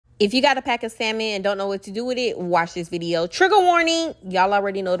If you got a pack of salmon and don't know what to do with it, watch this video. Trigger warning, y'all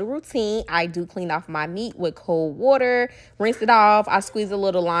already know the routine. I do clean off my meat with cold water, rinse it off. I squeeze a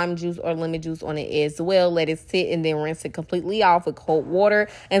little lime juice or lemon juice on it as well. Let it sit and then rinse it completely off with cold water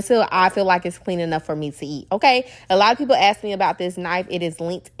until I feel like it's clean enough for me to eat, okay? A lot of people ask me about this knife. It is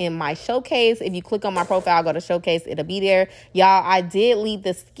linked in my showcase. If you click on my profile, go to showcase, it'll be there. Y'all, I did leave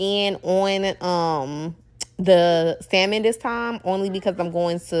the skin on the salmon this time, only because I'm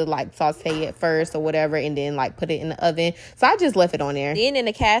going to like saute it first or whatever and then like put it in the oven. So I just left it on there. Then in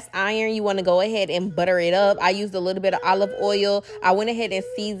the cast iron, you want to go ahead and butter it up. I used a little bit of olive oil. I went ahead and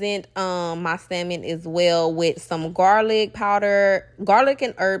seasoned my salmon as well with some garlic powder, garlic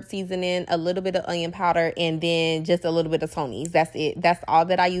and herb seasoning, a little bit of onion powder, and then just a little bit of Tony's. That's it. That's all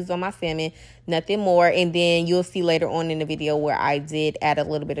that I used on my salmon, nothing more. And then you'll see later on in the video where I did add a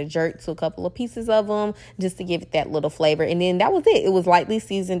little bit of jerk to a couple of pieces of them just to give it that little flavor. And then that was it. It was lightly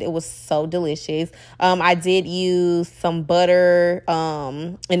seasoned. It was so delicious. I did use some butter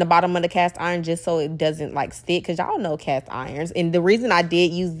in the bottom of the cast iron just so it doesn't like stick, because y'all know cast irons. And the reason I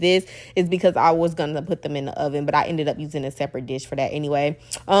did use this is because I was gonna put them in the oven, but I ended up using a separate dish for that anyway.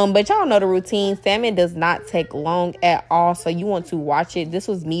 But y'all know the routine. Salmon does not take long at all, so you want to watch it. This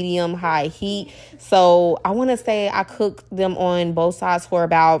was medium high heat, so I want to say I cooked them on both sides for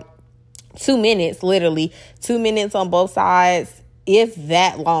about 2 minutes, literally 2 minutes on both sides, if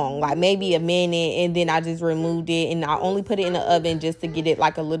that long, like maybe a minute. And then I just removed it and I only put it in the oven just to get it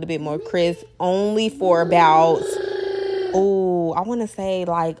like a little bit more crisp, only for about, I want to say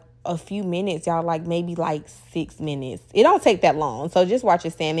like a few minutes, y'all, like maybe like 6 minutes. It don't take that long. So just watch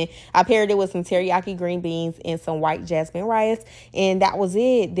your salmon. I paired it with some teriyaki green beans and some white jasmine rice, and that was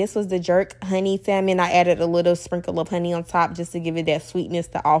it. This was the jerk honey salmon. I added a little sprinkle of honey on top just to give it that sweetness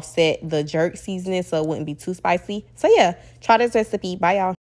to offset the jerk seasoning so it wouldn't be too spicy. So yeah, try this recipe. Bye, y'all.